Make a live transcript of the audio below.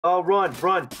Oh, run,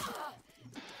 run.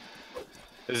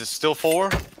 Is it still 4?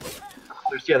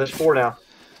 There's 4 now.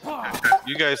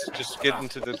 You guys just get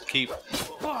into the keep.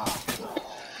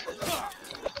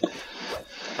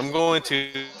 I'm going to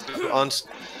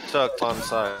unstuck on the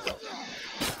side.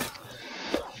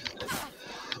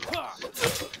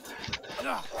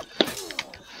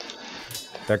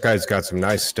 That guy's got some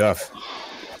nice stuff.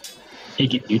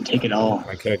 Take it, dude. Take it all.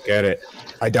 I can't get it.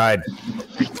 I died.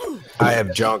 I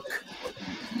have junk.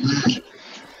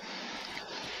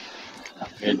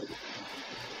 Good.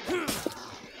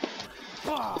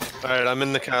 Alright, I'm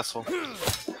in the castle.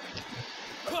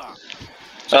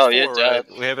 Oh, you're Right? dead.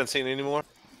 We haven't seen any more?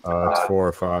 It's 4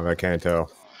 or 5. I can't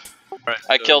tell. Right,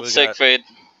 I so killed we got- Siegfried.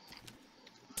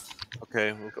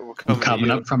 Okay, we're I'm coming, coming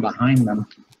to up from behind them.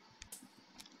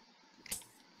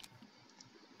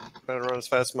 Trying to run as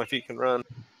fast as my feet can run.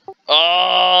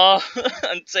 Oh,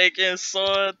 I'm taking his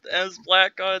sword as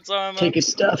Blackguard's armor. Take his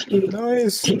stuff, dude.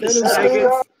 Nice. Take Get his his stuff.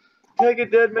 stuff. Take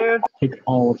it, dead man. Take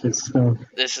all of his stuff.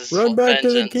 This is Run back to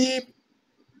the vengeance. keep.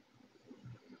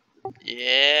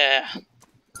 Yeah.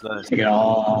 Nice. Take it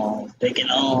all. Take it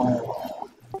all.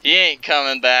 He ain't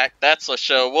coming back. That's for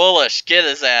sure. Woolish, get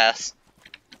his ass.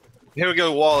 Here we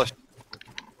go, Wallace.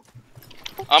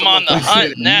 I'm on the please hunt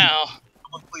hit him. now.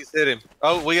 Someone please hit him.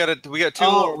 Oh, we got 2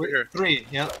 Oh, more over here. 3.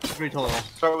 Yeah, 3 total.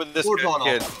 Start with this 4 guy, total.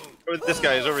 kid. Start with this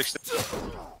guy. He's overextended.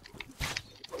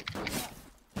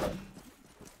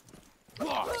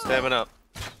 Stabbing up.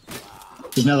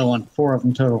 There's another one. 4 of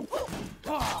them total.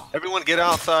 Everyone get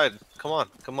outside. Come on.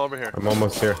 Come over here. I'm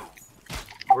almost here.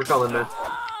 We're coming, man.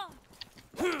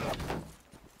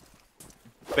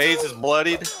 Baze is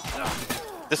bloodied.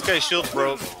 This guy's shield's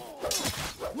broke.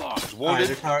 He's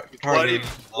wounded. Bloodied.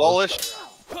 Wallish.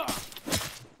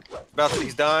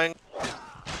 He's dying.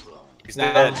 He's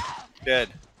dead. Dead.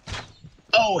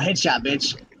 Oh, headshot,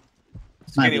 bitch.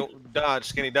 Skinny dodge.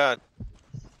 Skinny dodge.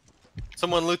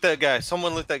 Someone loot that guy.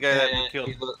 Someone loot that guy that we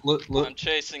killed. I'm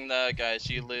chasing the guys.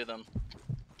 You loot them.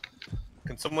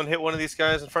 Can someone hit one of these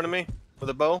guys in front of me with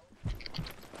a bow?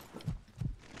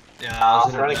 Yeah, I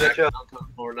was trying to get you. I'm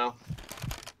coming forward now.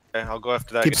 Okay, I'll go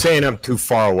after that Keep guy. saying I'm too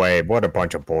far away. What a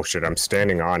bunch of bullshit. I'm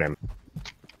standing on him.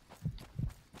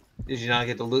 Did you not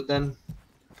get the loot then?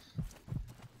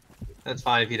 That's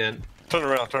fine if you didn't. Turn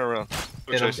around. Turn around.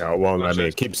 No Hit him. chasing. No, it won't let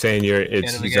me. Keep saying he's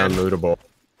again. unlootable.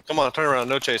 Come on, turn around.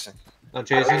 No chasing. No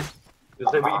chasing. We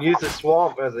can use the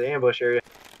swamp as the ambush area.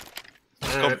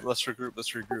 Let's go, let's regroup.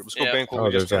 Let's regroup. Let's go Yeah. bank what Oh,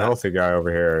 we there's just a got. healthy guy over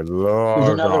here. There's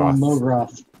Lord another one, off.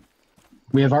 Mogroth.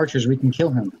 We have archers. We can kill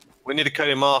him. We need to cut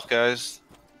him off, guys.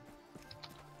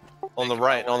 On the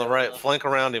right. On the right. Flank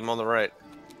around him on the right.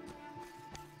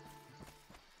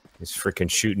 He's freaking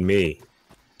shooting me.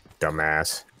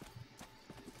 Dumbass.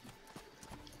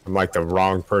 I'm like the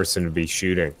wrong person to be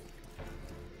shooting.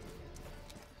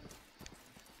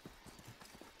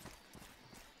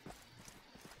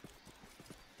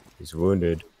 He's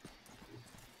wounded.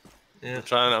 Yeah.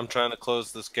 I'm trying to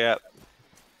close this gap.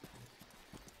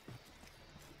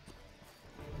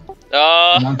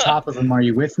 I'm on top of him. Are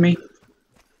you with me?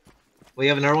 We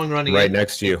have another one running Right in.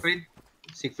 next to you. Siegfried.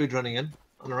 Siegfried's running in.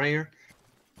 On the right here.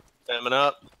 Stamming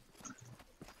up.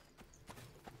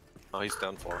 Oh, he's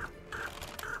done for.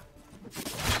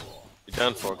 He's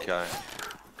done for, Kai.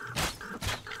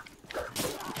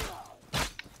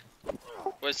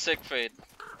 Where's Siegfried?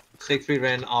 Siegfried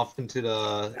ran off into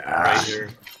the right here.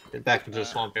 And back into the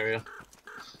swamp area.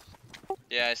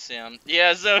 Yeah, I see him.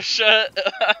 Yeah, no shit.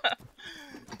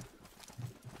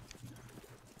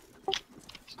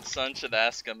 Son should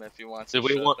ask him if he wants Did his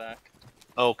we shit want- back.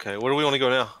 Okay, where do we want to go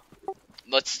now?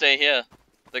 Let's stay here.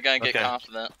 They're gonna get Okay.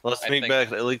 confident. Let's I meet think. back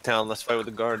at Leaktown. Let's fight with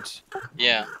the guards.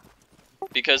 Yeah.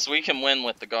 Because we can win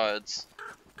with the guards.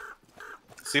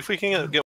 See if we can get